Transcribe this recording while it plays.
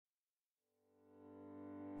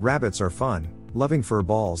Rabbits are fun, loving fur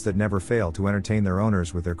balls that never fail to entertain their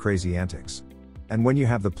owners with their crazy antics. And when you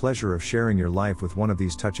have the pleasure of sharing your life with one of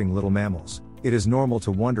these touching little mammals, it is normal to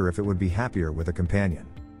wonder if it would be happier with a companion.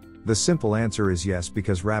 The simple answer is yes,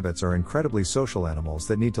 because rabbits are incredibly social animals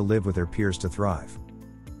that need to live with their peers to thrive.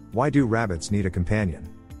 Why do rabbits need a companion?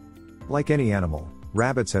 Like any animal,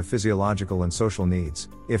 rabbits have physiological and social needs.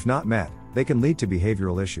 If not met, they can lead to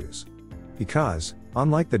behavioral issues. Because,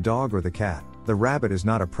 unlike the dog or the cat, the rabbit is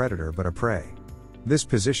not a predator but a prey. This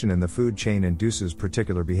position in the food chain induces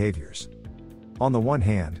particular behaviors. On the one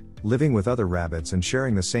hand, living with other rabbits and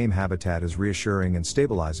sharing the same habitat is reassuring and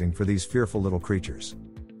stabilizing for these fearful little creatures.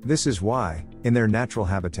 This is why, in their natural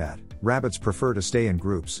habitat, rabbits prefer to stay in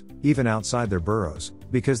groups, even outside their burrows,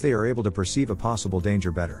 because they are able to perceive a possible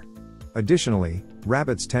danger better. Additionally,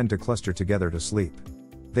 rabbits tend to cluster together to sleep.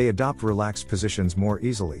 They adopt relaxed positions more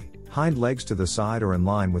easily, hind legs to the side or in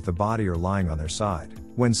line with the body or lying on their side,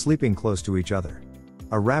 when sleeping close to each other.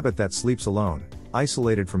 A rabbit that sleeps alone,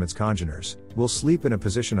 isolated from its congeners, will sleep in a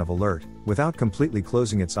position of alert, without completely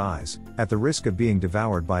closing its eyes, at the risk of being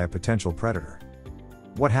devoured by a potential predator.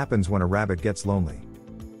 What happens when a rabbit gets lonely?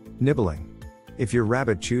 Nibbling. If your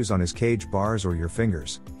rabbit chews on his cage bars or your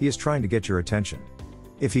fingers, he is trying to get your attention.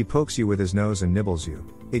 If he pokes you with his nose and nibbles you,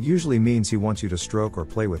 it usually means he wants you to stroke or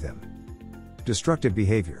play with him. Destructive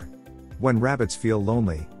behavior. When rabbits feel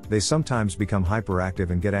lonely, they sometimes become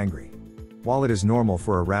hyperactive and get angry. While it is normal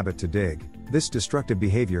for a rabbit to dig, this destructive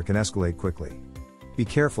behavior can escalate quickly. Be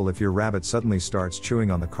careful if your rabbit suddenly starts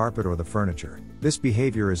chewing on the carpet or the furniture. This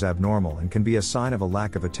behavior is abnormal and can be a sign of a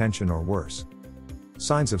lack of attention or worse.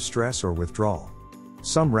 Signs of stress or withdrawal.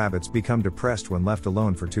 Some rabbits become depressed when left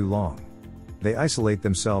alone for too long. They isolate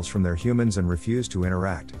themselves from their humans and refuse to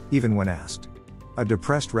interact, even when asked. A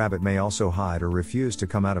depressed rabbit may also hide or refuse to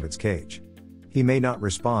come out of its cage. He may not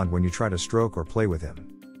respond when you try to stroke or play with him.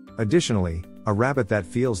 Additionally, a rabbit that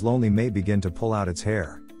feels lonely may begin to pull out its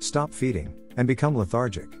hair, stop feeding, and become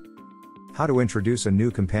lethargic. How to introduce a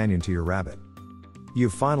new companion to your rabbit.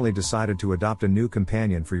 You've finally decided to adopt a new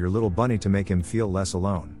companion for your little bunny to make him feel less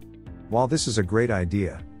alone. While this is a great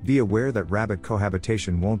idea, be aware that rabbit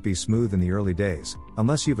cohabitation won't be smooth in the early days,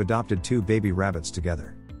 unless you've adopted two baby rabbits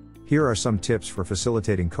together. Here are some tips for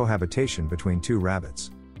facilitating cohabitation between two rabbits.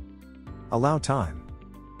 Allow time.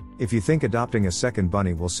 If you think adopting a second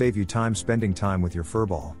bunny will save you time spending time with your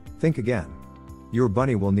furball, think again. Your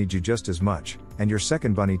bunny will need you just as much, and your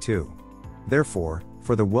second bunny too. Therefore,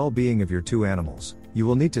 for the well-being of your two animals, you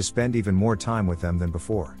will need to spend even more time with them than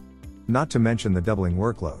before. Not to mention the doubling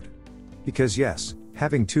workload. Because yes,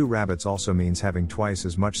 having two rabbits also means having twice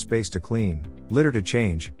as much space to clean, litter to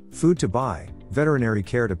change, food to buy, veterinary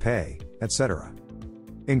care to pay, etc.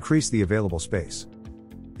 Increase the available space.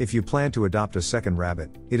 If you plan to adopt a second rabbit,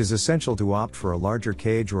 it is essential to opt for a larger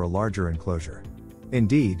cage or a larger enclosure.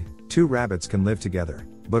 Indeed, two rabbits can live together,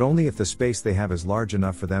 but only if the space they have is large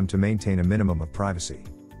enough for them to maintain a minimum of privacy.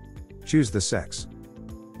 Choose the sex.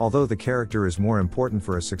 Although the character is more important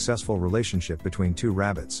for a successful relationship between two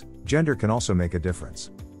rabbits, gender can also make a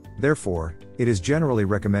difference. Therefore, it is generally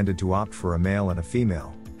recommended to opt for a male and a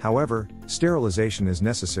female. However, sterilization is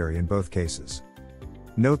necessary in both cases.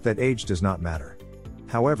 Note that age does not matter.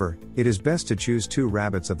 However, it is best to choose two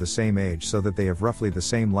rabbits of the same age so that they have roughly the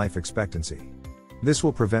same life expectancy. This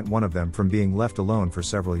will prevent one of them from being left alone for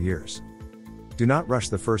several years. Do not rush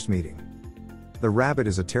the first meeting. The rabbit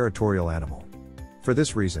is a territorial animal. For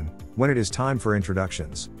this reason, when it is time for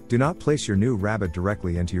introductions, do not place your new rabbit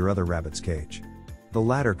directly into your other rabbit's cage. The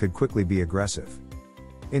latter could quickly be aggressive.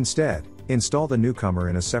 Instead, install the newcomer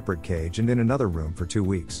in a separate cage and in another room for 2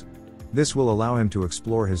 weeks. This will allow him to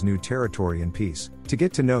explore his new territory in peace, to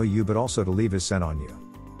get to know you but also to leave his scent on you.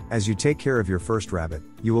 As you take care of your first rabbit,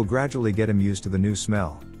 you will gradually get him used to the new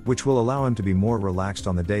smell, which will allow him to be more relaxed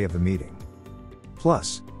on the day of the meeting.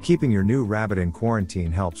 Plus, keeping your new rabbit in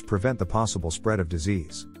quarantine helps prevent the possible spread of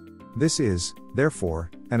disease. This is,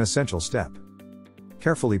 therefore, an essential step.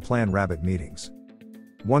 Carefully plan rabbit meetings.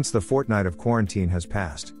 Once the fortnight of quarantine has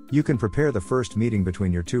passed, you can prepare the first meeting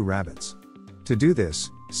between your two rabbits. To do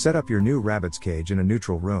this, set up your new rabbit's cage in a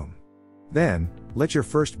neutral room. Then, let your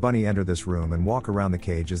first bunny enter this room and walk around the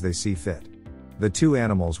cage as they see fit. The two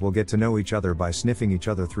animals will get to know each other by sniffing each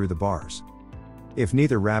other through the bars. If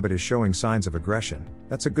neither rabbit is showing signs of aggression,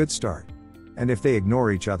 that's a good start. And if they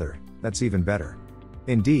ignore each other, that's even better.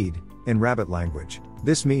 Indeed, in rabbit language,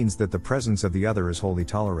 this means that the presence of the other is wholly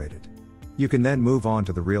tolerated. You can then move on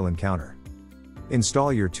to the real encounter.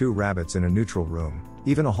 Install your two rabbits in a neutral room,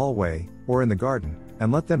 even a hallway, or in the garden,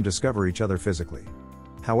 and let them discover each other physically.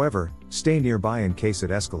 However, stay nearby in case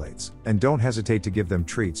it escalates, and don't hesitate to give them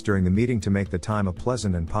treats during the meeting to make the time a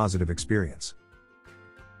pleasant and positive experience.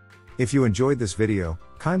 If you enjoyed this video,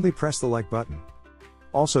 kindly press the like button.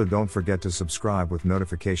 Also, don't forget to subscribe with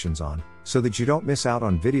notifications on, so that you don't miss out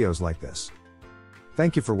on videos like this.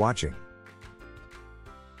 Thank you for watching.